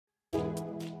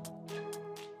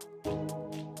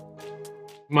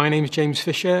My name is James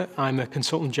Fisher. I'm a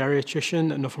consultant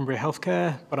geriatrician at Northumbria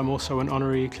Healthcare, but I'm also an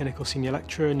honorary clinical senior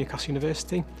lecturer at Newcastle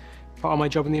University. Part of my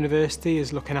job in the university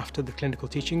is looking after the clinical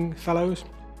teaching fellows.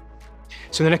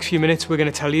 So in the next few minutes we're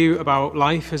going to tell you about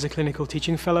life as a clinical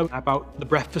teaching fellow, about the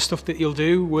breadth of stuff that you'll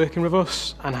do working with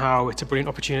us and how it's a brilliant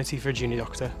opportunity for a junior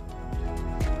doctor.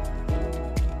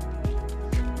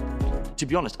 To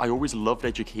be honest, I always loved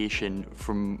education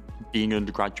from being an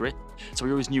undergraduate, so I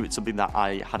always knew it's something that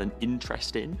I had an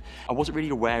interest in. I wasn't really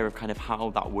aware of kind of how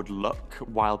that would look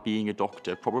while being a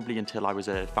doctor, probably until I was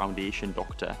a foundation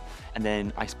doctor. And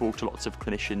then I spoke to lots of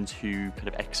clinicians who kind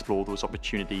of explore those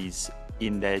opportunities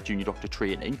in their junior doctor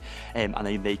training, and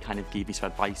then they kind of gave me some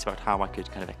advice about how I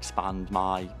could kind of expand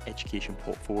my education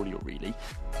portfolio, really.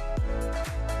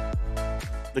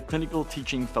 The Clinical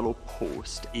Teaching Fellow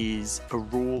post is a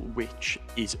role which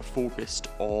is focused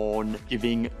on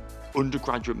giving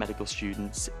undergraduate medical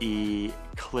students a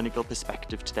clinical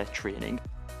perspective to their training.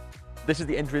 This is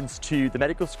the entrance to the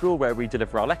medical school where we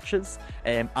deliver our lectures,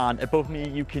 and above me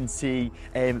you can see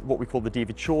what we call the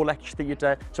David Shaw Lecture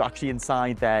Theatre. So actually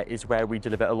inside there is where we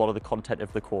deliver a lot of the content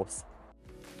of the course.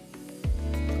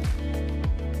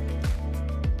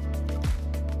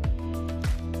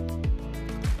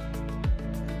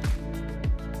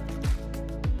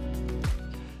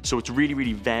 So it's a really,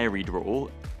 really varied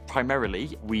role.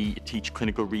 Primarily, we teach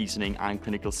clinical reasoning and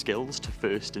clinical skills to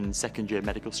first and second year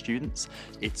medical students.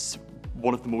 It's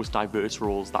one of the most diverse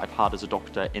roles that I've had as a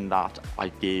doctor in that I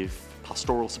give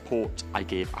pastoral support, I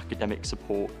give academic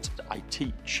support, I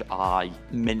teach, I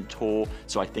mentor.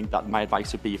 So I think that my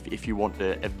advice would be if you want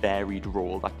a varied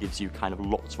role that gives you kind of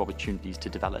lots of opportunities to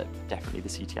develop, definitely the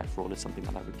CTF role is something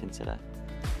that I would consider.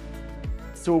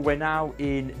 So we're now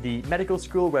in the medical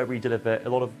school where we deliver a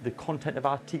lot of the content of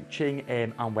our teaching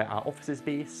and where our office is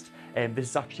based. This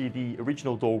is actually the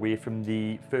original doorway from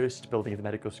the first building of the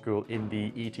medical school in the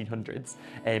 1800s,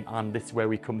 and this is where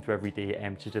we come through every day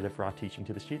to deliver our teaching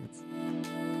to the students.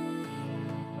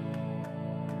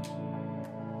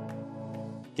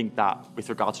 I think that with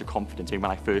regards to confidence, when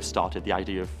I first started, the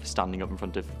idea of standing up in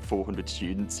front of 400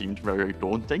 students seemed very, very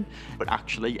daunting. But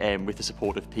actually, with the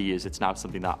support of peers, it's now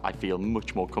something that I feel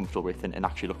much more comfortable with and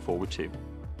actually look forward to.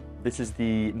 This is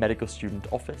the medical student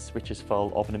office, which is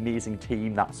full of an amazing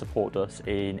team that support us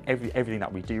in everything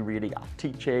that we do, really, our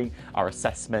teaching, our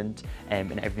assessment,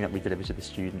 and everything that we deliver to the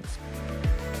students.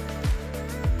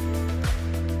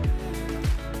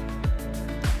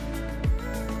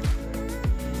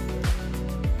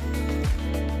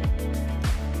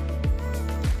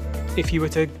 If you were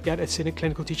to get a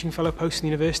clinical teaching fellow post in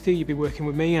the university, you'd be working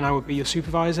with me and I would be your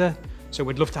supervisor. So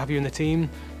we'd love to have you in the team.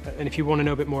 And if you want to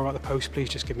know a bit more about the post, please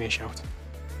just give me a shout.